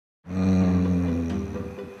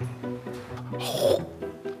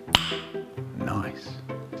Nice.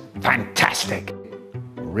 Fantastic.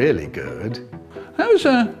 Really good. That was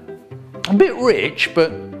a bit rich,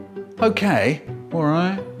 but okay. All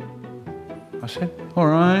right. I said, all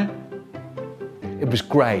right. It was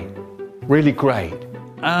great. Really great.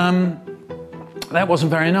 That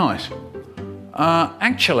wasn't very nice.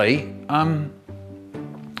 Actually,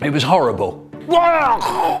 it was horrible.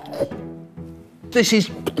 This is...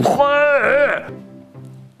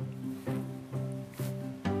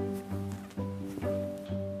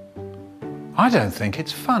 I don't think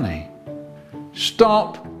it's funny.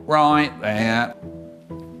 Stop right there.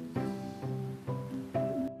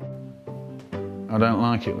 I don't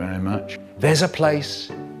like it very much. There's a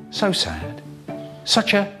place so sad.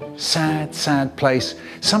 Such a sad, sad place.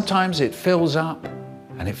 Sometimes it fills up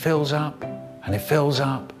and it fills up and it fills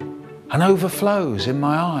up and overflows in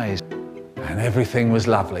my eyes. And everything was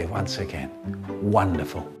lovely once again.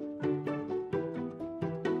 Wonderful.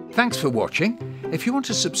 Thanks for watching. If you want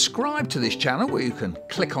to subscribe to this channel, where you can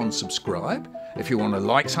click on subscribe. If you want to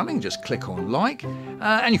like something, just click on like.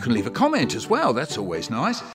 And you can leave a comment as well, that's always nice.